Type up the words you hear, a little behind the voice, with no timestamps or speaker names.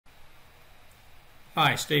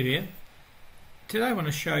Hi, Steve here. Today I want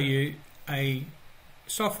to show you a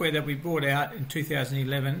software that we brought out in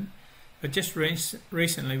 2011, but just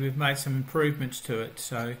recently we've made some improvements to it.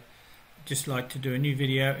 So I'd just like to do a new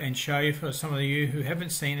video and show you, for some of you who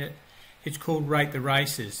haven't seen it. It's called Rate the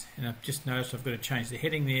Races, and I've just noticed I've got to change the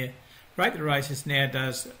heading there. Rate the Races now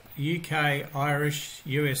does UK, Irish,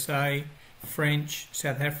 USA, French,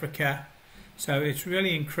 South Africa. So it's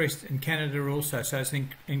really increased in Canada also. So it's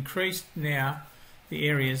increased now the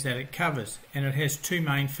areas that it covers, and it has two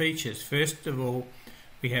main features. First of all,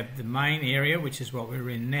 we have the main area, which is what we're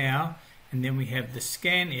in now, and then we have the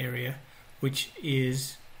scan area, which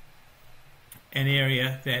is an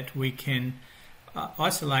area that we can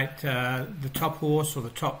isolate the top horse or the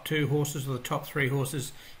top two horses or the top three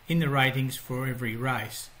horses in the ratings for every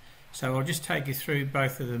race. So I'll just take you through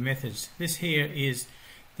both of the methods. This here is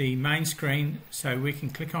the main screen, so we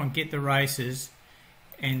can click on Get the Races,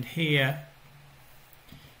 and here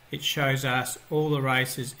it shows us all the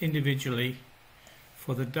races individually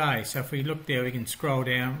for the day. So if we look there, we can scroll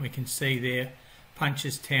down, we can see there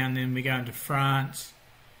Punchestown, then we go into France,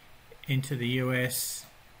 into the US,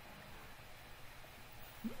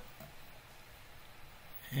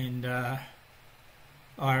 and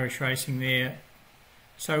Irish racing there.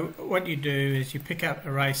 So what you do is you pick up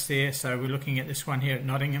a race there. So we're looking at this one here at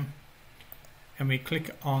Nottingham, and we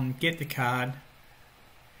click on Get the Card,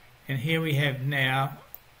 and here we have now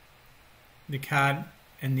the card,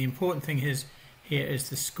 and the important thing is here is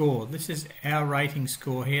the score. This is our rating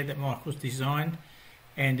score here that Michael's designed,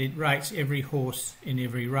 and it rates every horse in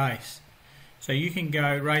every race. So you can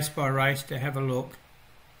go race by race to have a look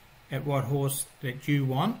at what horse that you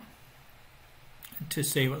want to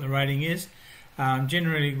see what the rating is.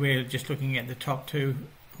 Generally we're just looking at the top two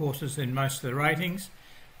horses in most of the ratings.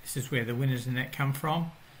 This is where the winners in that come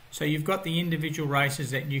from. So you've got the individual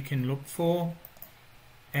races that you can look for,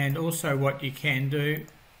 and also what you can do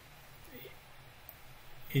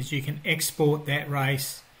is you can export that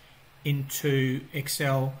race into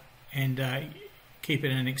Excel and keep it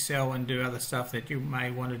in Excel and do other stuff that you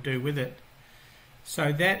may want to do with it.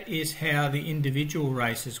 So that is how the individual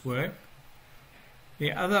races work.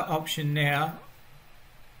 The other option now,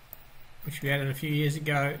 which we added a few years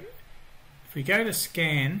ago, if we go to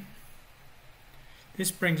scan, this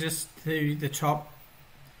brings us to the top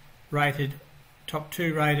rated, top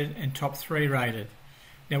 2 rated and top 3 rated.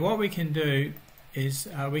 Now what we can do is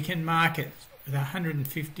we can mark it with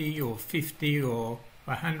 150 or 50 or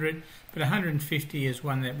 100, but 150 is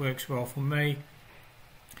one that works well for me.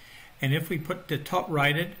 And if we put the top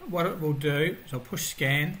rated, what it will do is I'll push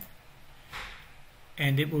scan,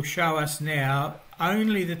 and it will show us now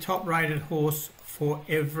only the top rated horse for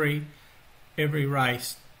every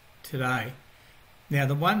race today. Now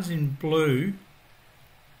the ones in blue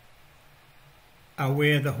are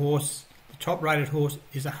where the top rated horse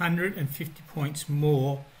is 150 points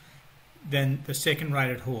more than the second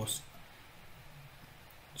rated horse.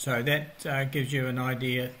 So that gives you an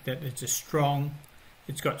idea that it's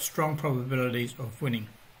got strong probabilities of winning.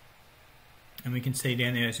 And we can see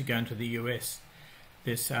down there as you go into the US,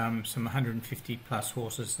 there's some 150 plus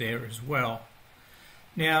horses there as well.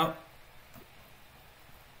 Now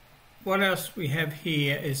what else we have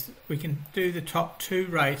here is we can do the top 2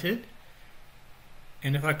 rated,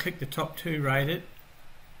 and if I click the top 2 rated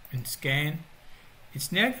and scan,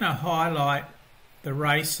 it's now going to highlight the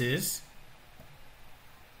races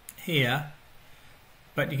here,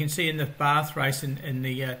 but you can see in the Bath race in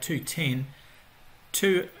the 210,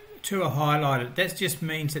 two are highlighted. That just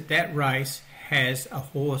means that that race has a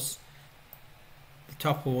horse, the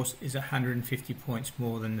top horse is 150 points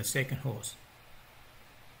more than the second horse.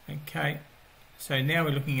 Okay, so now we're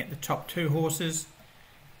looking at the top 2 horses,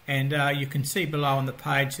 and you can see below on the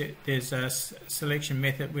page that there's a selection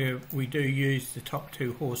method where we do use the top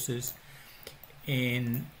 2 horses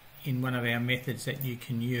in one of our methods that you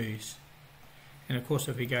can use. And of course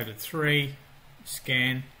if we go to 3,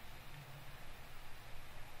 scan,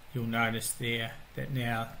 you'll notice there that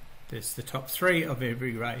now there's the top 3 of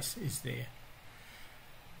every race is there.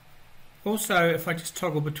 Also, if I just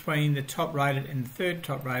toggle between the top rated and the third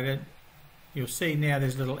top rated, you'll see now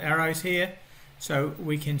there's little arrows here, so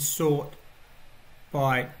we can sort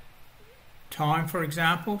by time, for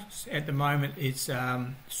example. At the moment it's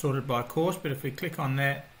sorted by course, but if we click on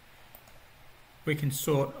that, we can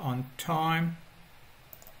sort on time.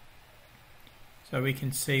 So we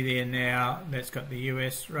can see there now that's got the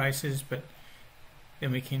US races, but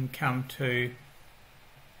then we can come to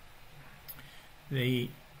the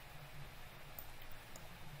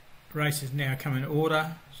races now come in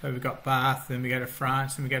order. So we've got Bath, then we go to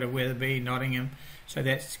France, then we go to Wetherby, Nottingham. So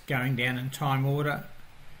that's going down in time order.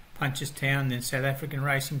 Punchestown, then South African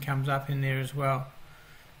Racing comes up in there as well.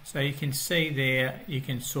 So you can see there, you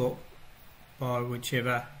can sort by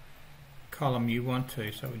whichever column you want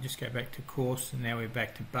to. So we just go back to course, and now we're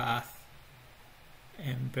back to Bath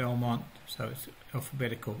and Belmont, so it's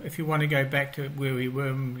alphabetical. If you want to go back to where we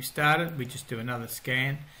were when we started, we just do another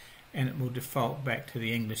scan and it will default back to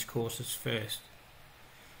the English courses first.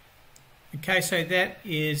 Okay, so that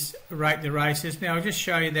is Rate the Races. Now I'll just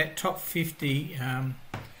show you that top 50 to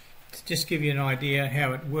just give you an idea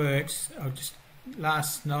how it works.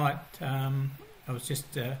 Last night I was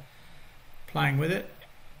just playing with it,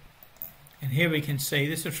 and here we can see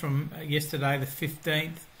this is from yesterday the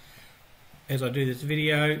 15th. As I do this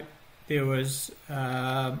video, there was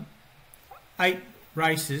 8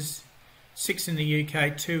 races, 6 in the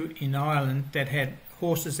UK, 2 in Ireland, that had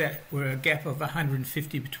horses that were a gap of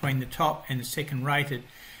 150 between the top and the second rated.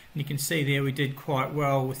 And you can see there we did quite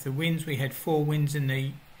well with the wins. We had 4 wins in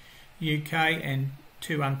the UK and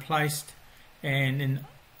 2 unplaced, and in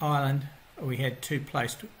Ireland we had 2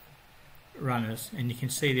 placed runners, and you can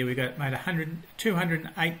see there we made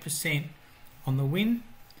 208% on the win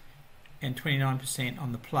and 29%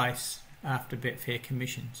 on the place after Betfair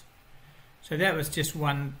commissions. So that was just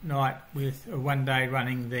one night with one day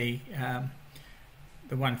running the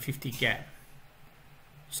 150 gap.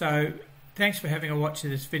 So thanks for having a watch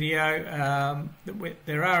of this video.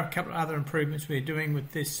 There are a couple of other improvements we're doing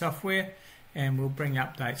with this software, and we'll bring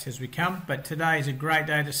updates as we come. But today is a great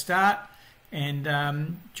day to start,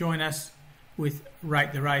 and join us with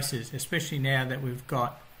Rate the Races, especially now that we've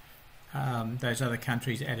got those other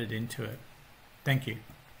countries added into it. Thank you.